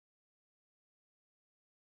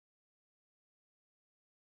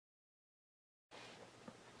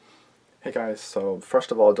Hey guys, so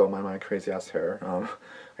first of all, don't mind my crazy ass hair.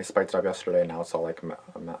 I spiked it up yesterday, now it's all like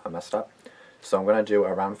messed up. So I'm gonna do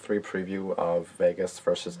a round 3 preview of Vegas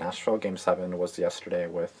versus Nashville. Game 7 was yesterday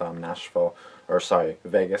with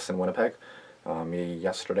Vegas and Winnipeg.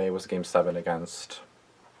 Yesterday was Game 7 against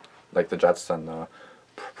like the Jets and the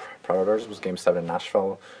Predators. Was Game 7 in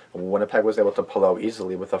Nashville. Winnipeg was able to pull out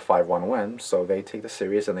easily with a 5-1 win, so they take the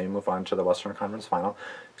series and they move on to the Western Conference Final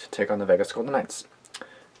to take on the Vegas Golden Knights.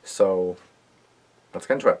 So let's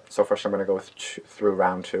get into it. So first I'm going to go through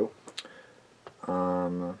round 2.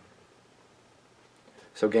 So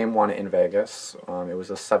game 1 in Vegas, it was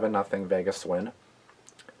a 7-0 Vegas win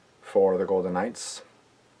for the Golden Knights.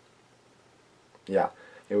 Yeah,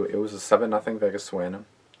 it was a 7-0 Vegas win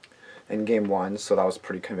in game 1, so that was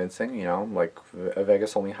pretty convincing, you know, like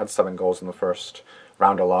Vegas only had 7 goals in the first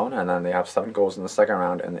round alone, and then they have 7 goals in the second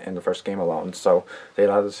round in the first game alone, so they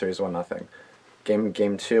led the series 1-0.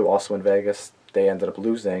 Game 2, also in Vegas, they ended up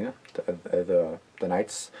losing the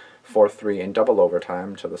Knights 4-3 in double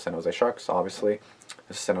overtime to the San Jose Sharks. Obviously,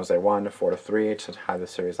 San Jose won 4-3 to tie the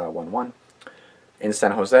series at 1-1. In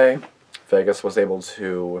San Jose, Vegas was able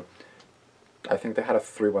to, I think they had a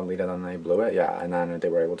 3-1 lead and then they blew it. Yeah, and then they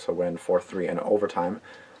were able to win 4-3 in overtime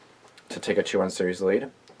to take a 2-1 series lead.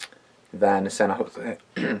 Then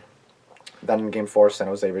then in Game 4, San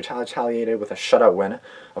Jose retaliated with a shutout win,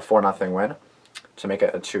 a 4-0 win, to make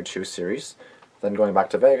it a 2-2 series. Then going back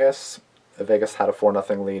to Vegas, Vegas had a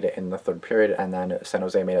 4-0 lead in the third period, and then San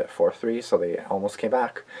Jose made it 4-3, so they almost came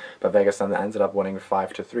back. But Vegas then ended up winning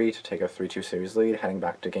 5-3 to take a 3-2 series lead, heading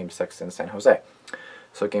back to Game 6 in San Jose.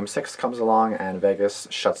 So Game 6 comes along, and Vegas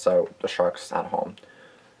shuts out the Sharks at home.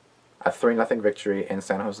 A 3-0 victory in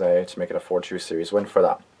San Jose to make it a 4-2 series win for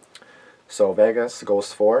them. So Vegas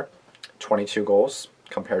goes for 22 goals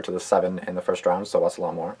compared to the 7 in the first round, so that's a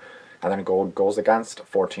lot more. And then goals against,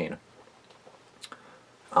 14.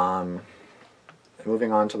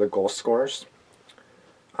 Moving on to the goal scorers.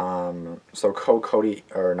 So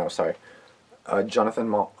Jonathan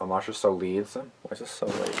Marchessault leads. Why is this so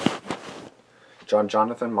late?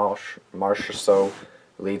 Jonathan Marchessault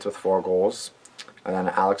leads with 4 goals. And then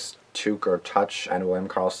Alex Tuch and William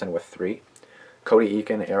Karlsson with 3. Cody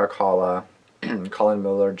Eakin, Eric Holla, Colin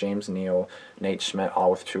Miller, James Neal, Nate Schmidt all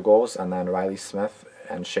with 2 goals. And then Riley Smith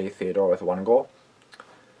and Shea Theodore with 1 goal.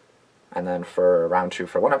 And then for round 2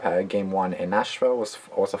 for Winnipeg, Game 1 in Nashville was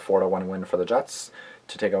a 4-1 win for the Jets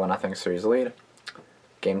to take a 1-0 series lead.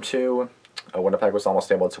 Game 2, Winnipeg was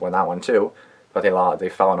almost able to win that one too, but they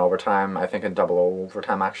fell in overtime, I think in double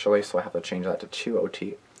overtime actually, so I have to change that to 2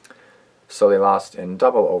 OT. So they lost in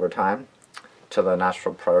double overtime to the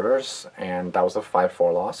Nashville Predators, and that was a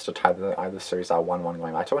 5-4 loss to tie the series at 1-1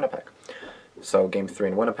 going back to Winnipeg. So Game 3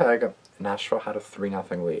 in Winnipeg, Nashville had a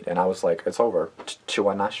 3-0 lead, and I was like, it's over,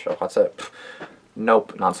 2-1 Nashville, that's it. Pff.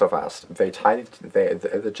 Nope, not so fast. They tied.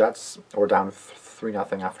 The Jets were down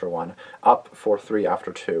 3-0 after 1, up 4-3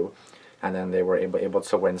 after 2, and then they were able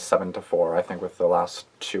to win 7-4. I think with the last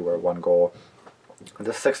 2 or 1 goal.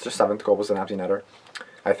 The 6th or 7th goal was an empty netter,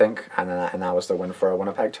 I think, and that was the win for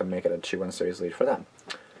Winnipeg to make it a 2-1 series lead for them.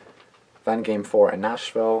 Then Game 4 in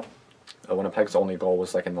Nashville. Winnipeg's only goal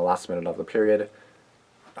was like in the last minute of the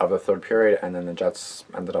third period, and then the Jets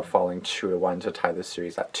ended up falling 2-1 to tie the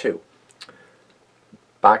series at 2.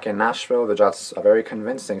 Back in Nashville, the Jets a very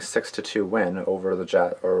convincing 6-2 win over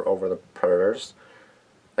the Predators.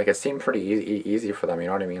 Like it seemed pretty easy for them, you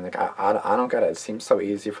know what I mean? Like I don't get it. It seems so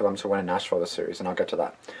easy for them to win in Nashville this series, and I'll get to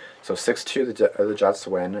that. So 6-2 the Jets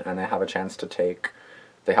win, and they have a chance to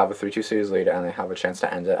they have a 3-2 series lead, and they have a chance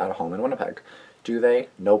to end it at home in Winnipeg. Do they?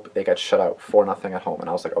 Nope, they get shut out 4-0 at home, and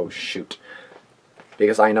I was like, oh shoot.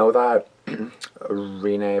 Because I know that Pekka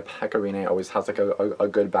Rinne always has like a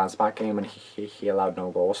good bounce back game, and he allowed no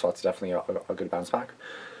goals, so that's definitely a good bounce back.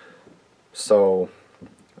 So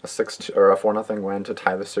a 4-0 win to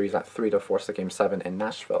tie the series at 3 to force the Game 7 in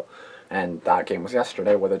Nashville, and that game was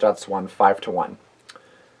yesterday where the Jets won 5-1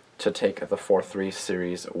 to take the 4-3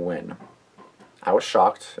 series win. I was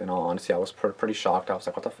shocked, in all honesty. I was pretty shocked. I was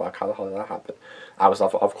like, what the fuck? How the hell did that happen? I was,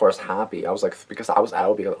 of course, happy. I was like, because I was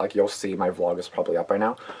out, because, like, you'll see my vlog is probably up by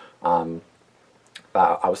now.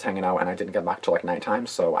 But I was hanging out, and I didn't get back till, like, nighttime,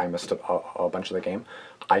 so I missed a bunch of the game.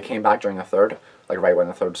 I came back during the third, like, right when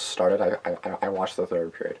the third started. I watched the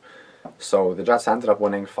third period. So the Jets ended up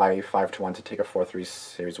winning 5-1 to take a 4-3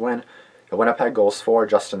 series win. The Winnipeg goals for,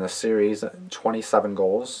 just in this series, 27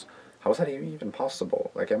 goals. How is that even possible?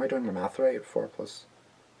 Like, am I doing the math right? 4 plus...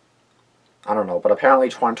 I don't know, but apparently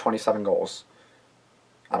 27 goals.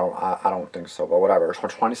 I don't think so, but whatever.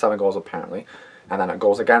 27 goals apparently. And then it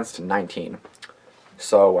goes against 19.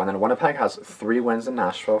 So, and then Winnipeg has 3 wins in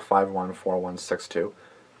Nashville, 5-1, 4-1, 6-2.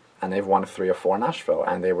 And they've won 3 of 4 in Nashville.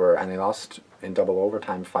 And they lost in double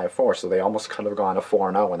overtime 5-4. So they almost could have gone to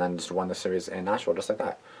 4-0 and then just won the series in Nashville just like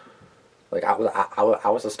that. Like, I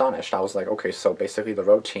was astonished. I was like, okay, so basically the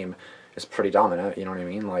road team is pretty dominant, you know what I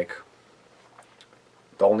mean? Like,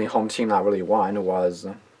 the only home team that really won was,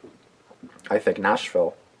 I think,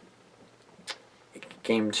 Nashville.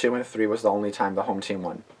 Game 2 and 3 was the only time the home team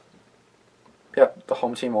won. Yep, the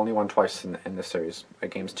home team only won twice in this series.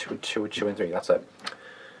 Games 2 and 3, that's it.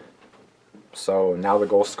 So now the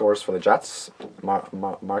goal scorers for the Jets. Mark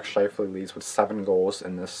Scheifele leads with 7 goals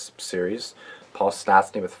in this series. Paul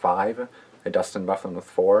Stastny with 5. Dustin Byfuglien with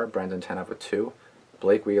 4. Brandon Tanev with 2.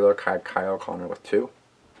 Blake Wheeler, Kyle Connor with 2.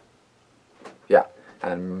 Yeah,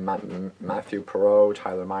 and Matthew Perreault,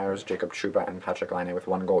 Tyler Myers, Jacob Trouba, and Patrick Laine with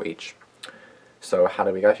 1 goal each. So how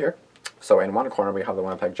did we get here? So in one corner we have the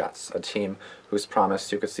Winnipeg Jets, a team whose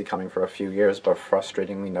promise you could see coming for a few years, but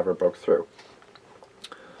frustratingly never broke through.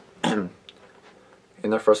 In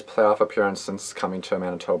their first playoff appearance since coming to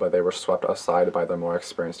Manitoba, they were swept aside by the more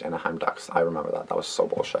experienced Anaheim Ducks. I remember that. That was so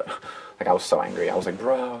bullshit. Like, I was so angry. I was like,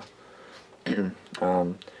 bro.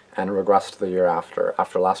 And regressed the year after.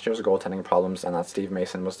 After last year's goaltending problems and that Steve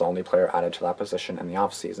Mason was the only player added to that position in the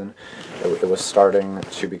offseason, it was starting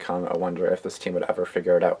to become a wonder if this team would ever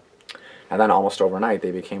figure it out. And then almost overnight, they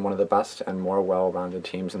became one of the best and more well-rounded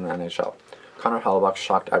teams in the NHL. Connor Hellebuyck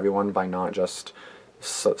shocked everyone by not just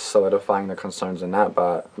solidifying the concerns in net,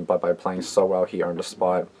 but by playing so well, he earned a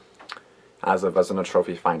spot as a Vezina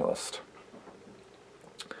Trophy finalist.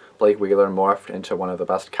 Blake Wheeler morphed into one of the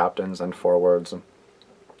best captains and forwards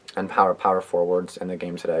and power forwards in the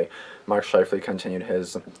game today. Mark Scheifele continued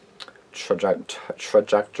his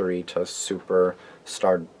trajectory to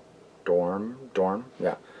superstar dorm.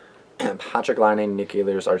 Yeah. Patrick Laine and Nick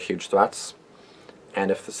Ehlers are huge threats. And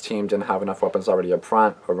if this team didn't have enough weapons already up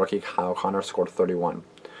front, a rookie Kyle Connor scored 31.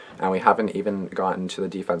 And we haven't even gotten to the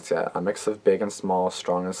defense yet. A mix of big and small,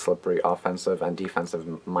 strong and slippery, offensive and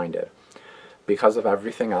defensive minded. Because of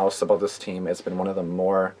everything else about this team, it's been one of the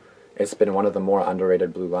more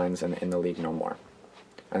underrated blue lines in the league no more.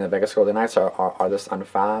 And the Vegas Golden Knights are this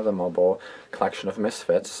unfathomable collection of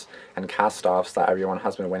misfits and cast-offs that everyone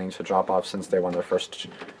has been waiting to drop off since they won their first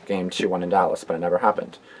game 2-1 in Dallas, but it never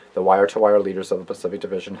happened. The wire-to-wire leaders of the Pacific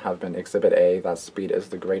Division have been Exhibit A, that speed is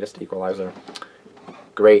the great equalizer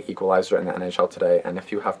in the NHL today, and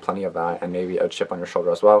if you have plenty of that, and maybe a chip on your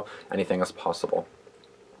shoulder as well, anything is possible.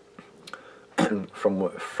 From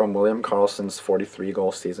William Karlsson's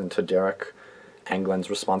 43-goal season to Derek England's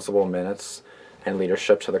responsible minutes and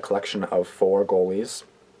leadership to the collection of 4 goalies.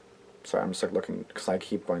 Sorry, I'm just like looking because I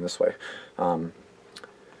keep going this way. To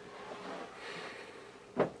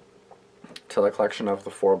the collection of the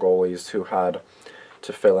 4 goalies who had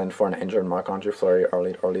to fill in for an injured Marc-Andre Fleury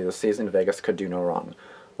early this season, Vegas could do no wrong.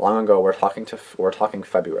 Long ago, we're talking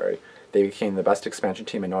February. They became the best expansion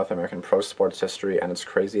team in North American pro sports history, and it's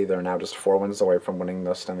crazy they're now just 4 wins away from winning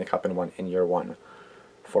the Stanley Cup in year 1.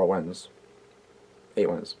 4 wins. 8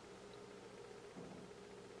 wins.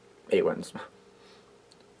 8 wins.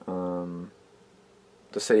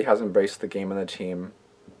 The city has embraced the game and the team.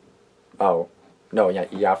 Oh, no,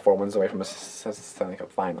 yeah, 4 wins away from the Stanley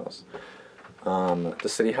Cup Finals. The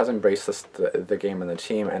city has embraced the game and the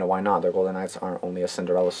team, and why not? The Golden Knights aren't only a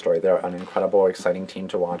Cinderella story. They're an incredible, exciting team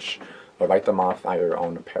to watch, but write them off at your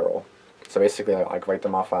own peril. So basically, like write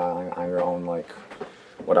them off at your own, like,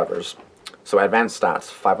 whatevers. So advanced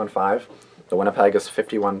stats, 5-on-5. The Winnipeg is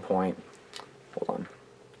 51 point... Hold on.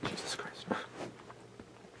 Jesus Christ.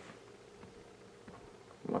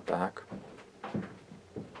 What the heck?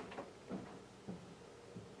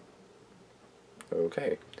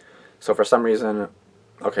 Okay. So for some reason,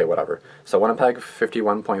 okay, whatever. So Winnipeg,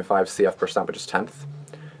 51.5 CF percent, which is 10th.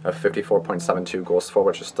 A 54.72 goals for,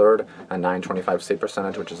 which is 3rd. A 9.25 save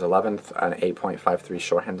percentage, which is 11th. An 8.53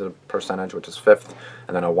 shorthanded percentage, which is 5th.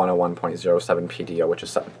 And then a 101.07 PDO, which is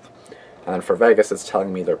 7th. And then for Vegas, it's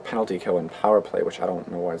telling me their penalty kill and power play, which I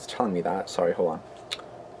don't know why it's telling me that. Sorry, hold on.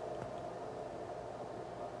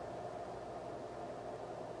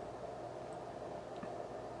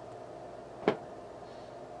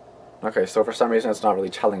 Okay, so for some reason it's not really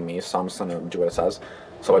telling me, so I'm just going to do what it says.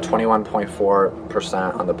 So a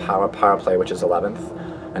 21.4% on the power play, which is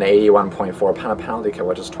 11th. An 81.4 penalty kill,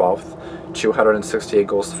 which is 12th. 268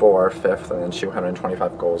 goals for, 5th, and then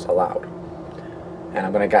 225 goals allowed. And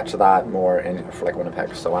I'm going to get to that more for like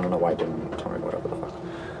Winnipeg, so I don't know why I didn't tell me whatever the fuck.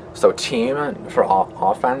 So team for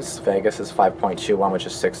offense, Vegas is 5.21, which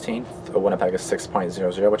is 16th. Winnipeg is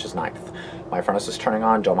 6.00, which is 9th. My furnace is turning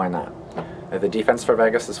on, don't mind that. The defense for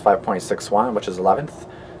Vegas is 5.61, which is 11th,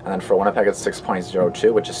 and then for Winnipeg it's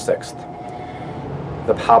 6.02, which is 6th.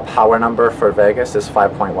 The power number for Vegas is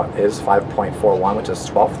 5.41, which is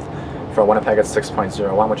 12th. For Winnipeg it's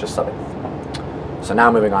 6.01, which is 7th. So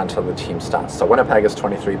now moving on to the team stats. So Winnipeg is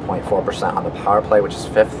 23.4% on the power play, which is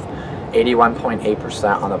 5th,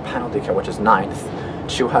 81.8% on the penalty kill, which is 9th,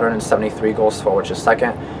 273 goals for, which is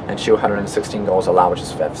 2nd, and 216 goals allowed, which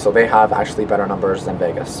is 5th. So they have actually better numbers than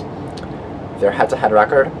Vegas. Their head-to-head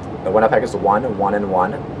record, the Winnipeg is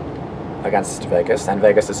 1-1-1 against Vegas, and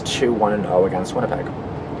Vegas is 2-1-0 against Winnipeg.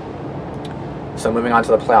 So moving on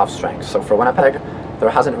to the playoff strength. So for Winnipeg,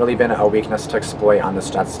 there hasn't really been a weakness to exploit on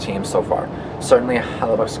this Jets team so far. Certainly,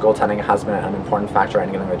 Hellebuyck's goaltending has been an important factor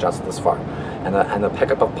in getting the Jets this far, and the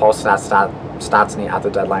pickup of Paul Stastny at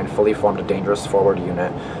the deadline fully formed a dangerous forward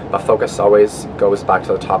unit, but focus always goes back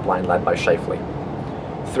to the top line led by Scheifele.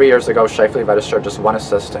 3 years ago, Scheifele registered just 1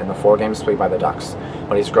 assist in the 4-game sweep by the Ducks,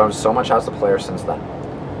 but he's grown so much as a player since then.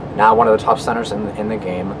 Now one of the top centers in the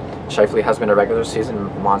game, Scheifele has been a regular season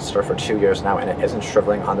monster for 2 years now, and it isn't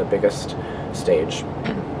shriveling on the biggest stage.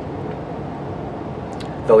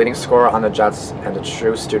 The leading scorer on the Jets and a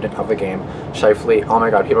true student of the game, Scheifele. Oh my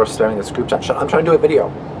god, people are spamming this group chat. Shut up, I'm trying to do a video.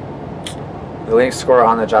 The leading scorer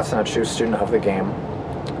on the Jets and a true student of the game.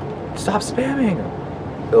 Stop spamming!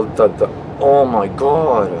 Oh my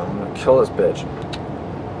god, I'm gonna kill this bitch.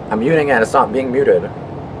 I'm muting it, it's not being muted.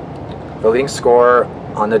 The leading scorer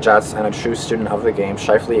on the Jets and a true student of the game,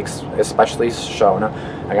 Scheifele especially shown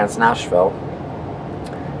against Nashville,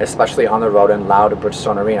 especially on the road in loud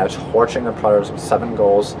Bridgestone Arena, torching the Predators with 7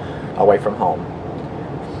 goals away from home.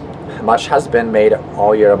 Much has been made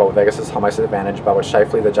all year about Vegas' home ice advantage, but with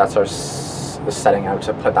Scheifele, the Jets are setting out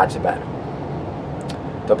to put that to bed.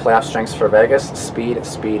 The playoff strengths for Vegas: speed,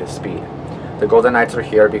 speed, speed. The Golden Knights are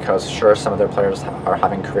here because, sure, some of their players are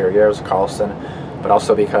having career years, Carlson, but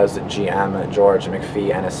also because GM George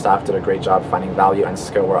McPhee and his staff did a great job finding value and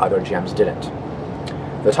skill where other GMs didn't.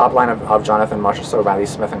 The top line of Jonathan Marchessault, Riley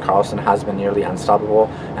Smith, and Carlson has been nearly unstoppable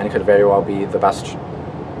and could very well be the best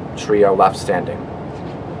trio left standing.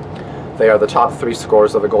 They are the top 3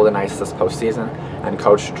 scorers of the Golden Knights this postseason, and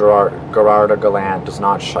coach Gerard Gallant does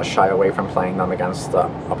not shy away from playing them against the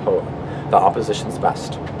opposition's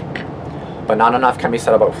best. But not enough can be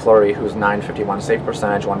said about Fleury, whose .951 save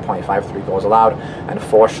percentage, 1.53 goals allowed, and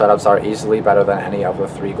 4 shutouts are easily better than any of the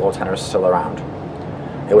 3 goaltenders still around.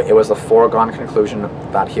 It was a foregone conclusion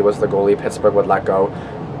that he was the goalie Pittsburgh would let go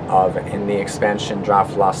of in the expansion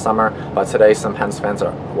draft last summer, but today some Pens fans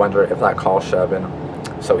wonder if that call should have been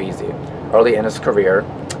so easy. Early in his career,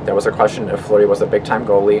 there was a question if Fleury was a big-time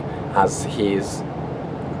goalie, as he's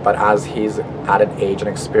added age and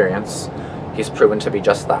experience, he's proven to be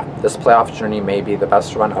just that. This playoff journey may be the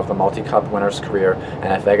best run of the multi-cup winner's career,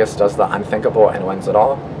 and if Vegas does the unthinkable and wins it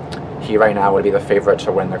all, he right now would be the favorite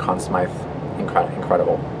to win the Conn Smythe.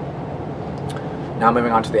 Incredible. Now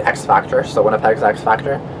moving on to the X Factor. So Winnipeg's X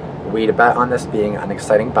Factor, we'd bet on this being an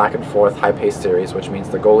exciting back-and-forth, high-paced series, which means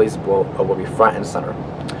the goalies will be front and center.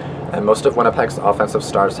 And most of Winnipeg's offensive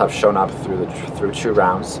stars have shown up through 2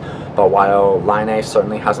 rounds, but while Laine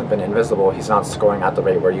certainly hasn't been invisible, he's not scoring at the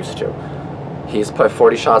rate we're used to. He's put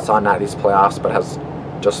 40 shots on net these playoffs, but has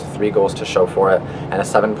just 3 goals to show for it, and a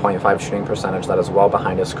 7.5 shooting percentage that is well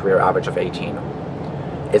behind his career average of 18.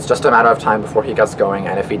 It's just a matter of time before he gets going,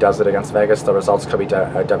 and if he does it against Vegas, the results could be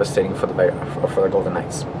devastating for the Golden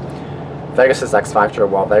Knights. Vegas' X Factor,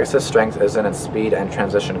 while Vegas' strength is in its speed and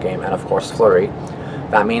transition game, and of course Fleury,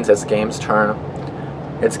 that means its games turn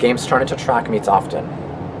into track meets often.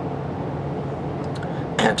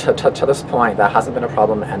 And to this point, that hasn't been a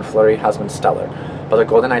problem, and Fleury has been stellar. But the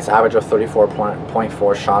Golden Knights' average of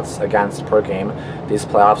 34.4 shots against per game these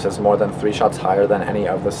playoffs is more than 3 shots higher than any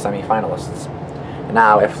of the semi-finalists.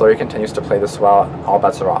 Now, if Fleury continues to play this well, all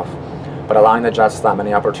bets are off. But allowing the Jets that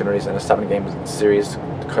many opportunities in a 7-game series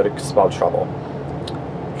could spell trouble.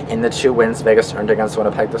 In the 2 wins Vegas earned against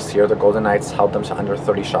Winnipeg this year, the Golden Knights held them to under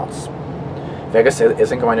 30 shots. Vegas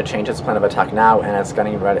isn't going to change its plan of attack now, and it's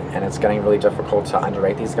getting really difficult to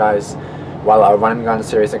underrate these guys. While a run-and-gun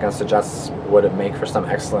series against the Jets would make for some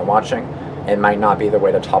excellent watching, it might not be the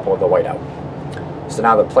way to topple the whiteout. So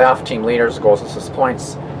now the playoff team leaders, goals, assists,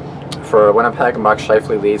 points. For Winnipeg, Mark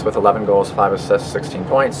Scheifele leads with 11 goals, 5 assists, 16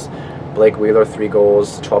 points. Blake Wheeler, 3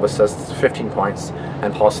 goals, 12 assists, 15 points.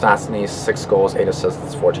 And Paul Stastny, 6 goals, 8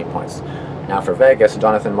 assists, 14 points. Now for Vegas,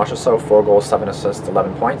 Jonathan Marchessault, 4 goals, 7 assists,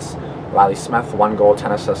 11 points. Riley Smith, 1 goal,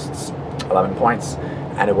 10 assists, 11 points.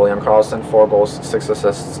 And William Karlsson, 4 goals, 6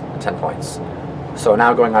 assists, 10 points. So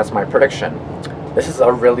now going on to my prediction. This is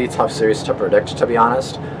a really tough series to predict, to be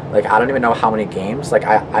honest. Like, I don't even know how many games. Like,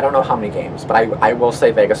 I don't know how many games, but I will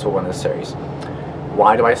say Vegas will win this series.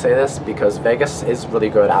 Why do I say this? Because Vegas is really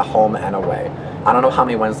good at home and away. I don't know how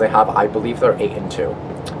many wins they have. I believe they're 8-2.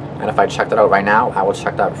 And if I check that out right now, I will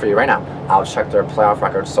check that for you right now. I'll check their playoff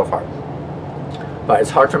record so far. But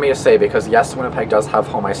it's hard for me to say because, yes, Winnipeg does have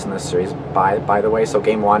home ice in this series, by the way. So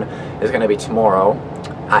Game 1 is going to be tomorrow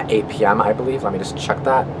at 8 p.m., I believe. Let me just check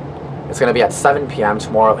that. It's going to be at 7 p.m.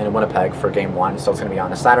 tomorrow in Winnipeg for Game 1, so it's going to be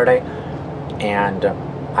on a Saturday. And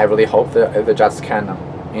I really hope that the Jets can,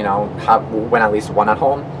 you know, win at least one at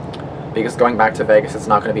home, because going back to Vegas, it's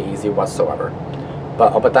not going to be easy whatsoever.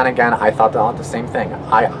 But then again, I thought the same thing.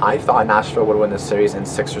 I thought Nashville would win this series in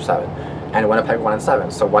 6 or 7, and Winnipeg won in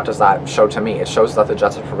 7. So what does that show to me? It shows that the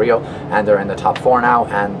Jets are for real, and they're in the top 4 now,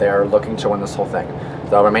 and they're looking to win this whole thing.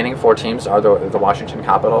 The remaining 4 teams are the Washington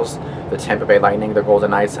Capitals, the Tampa Bay Lightning, the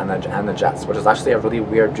Golden Knights, and the Jets, which is actually a really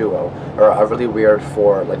weird duo, or a really weird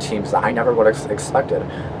for like teams that I never would have expected.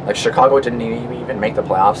 Like Chicago didn't even make the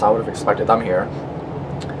playoffs. I would have expected them here.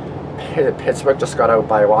 Pittsburgh just got out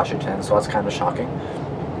by Washington, so that's kind of shocking.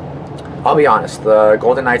 I'll be honest, the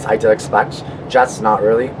Golden Knights I did expect, Jets not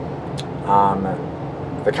really.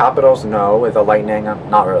 The Capitals, no. The Lightning,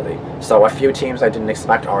 not really. So a few teams I didn't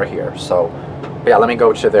expect are here. So, but yeah, let me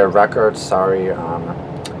go to their record. Sorry.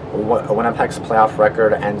 Winnipeg's playoff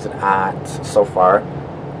record ends at, so far,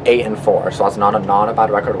 8-4. So that's not a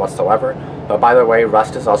bad record whatsoever. But by the way,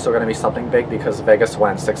 rest is also going to be something big because Vegas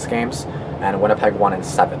won in 6 games and Winnipeg won in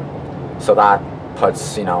 7. So that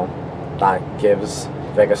puts, you know, that gives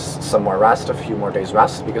Vegas some more rest, a few more days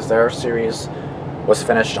rest, because their series was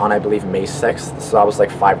finished on, I believe, May 6th, so that was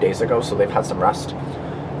like 5 days ago, so they've had some rest.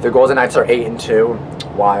 The Golden Knights are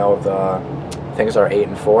 8-2, while the things are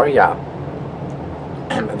 8-4, yeah.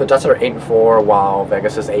 The Jets are 8-4, while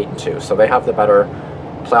Vegas is 8-2, so they have the better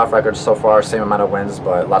playoff record so far, same amount of wins,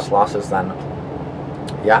 but less losses than,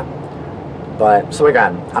 yeah. But, so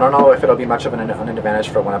again, I don't know if it'll be much of an advantage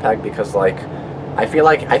for Winnipeg, because, like, I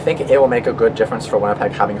think it will make a good difference for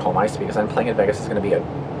Winnipeg having home ice, because then playing in Vegas is going to be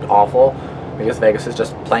awful, because Vegas is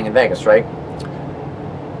just playing in Vegas, right?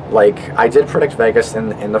 Like, I did predict Vegas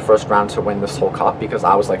in the first round to win this whole cup, because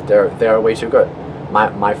I was like, they're way too good.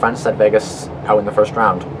 My friend said Vegas out in the first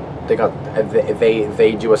round. They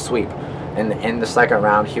do a sweep. And in the second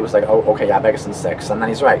round, he was like, oh, okay, yeah, Vegas in 6, and then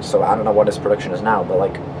he's right. So I don't know what his prediction is now, but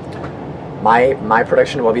like, my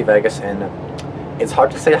prediction will be Vegas in. It's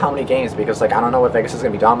hard to say how many games, because like, I don't know if Vegas is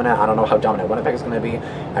going to be dominant. I don't know how dominant Winnipeg is going to be.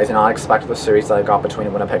 I did not expect the series that I got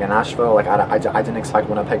between Winnipeg and Nashville. Like, I didn't expect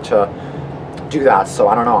Winnipeg to do that. So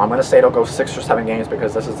I don't know. I'm going to say it'll go 6 or 7 games,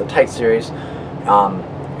 because this is a tight series.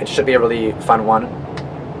 It should be a really fun one.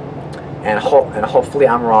 And hopefully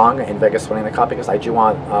I'm wrong in Vegas winning the cup, because I do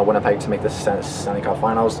want Winnipeg to make the Stanley Cup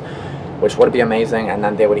Finals, which would be amazing, and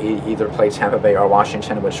then they would either play Tampa Bay or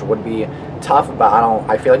Washington, which would be tough, but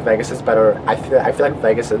I feel like Vegas is better. I feel like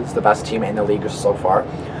Vegas is the best team in the league so far.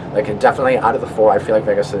 Like, definitely out of the 4, I feel like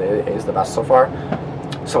Vegas is the best so far.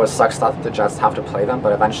 So it sucks that the Jets have to play them,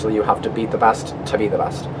 but eventually you have to beat the best to be the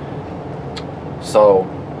best. So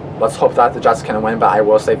let's hope that the Jets can win, but I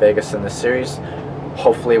will say Vegas in this series.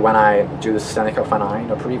 Hopefully when I do the Stanley Cup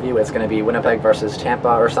Final preview, it's going to be Winnipeg versus Tampa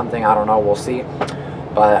or something. I don't know. We'll see.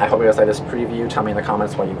 But I hope you guys like this preview. Tell me in the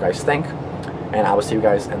comments what you guys think. And I will see you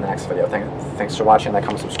guys in the next video. Thanks for watching. Like,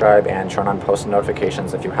 comment, subscribe, and turn on post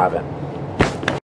notifications if you haven't.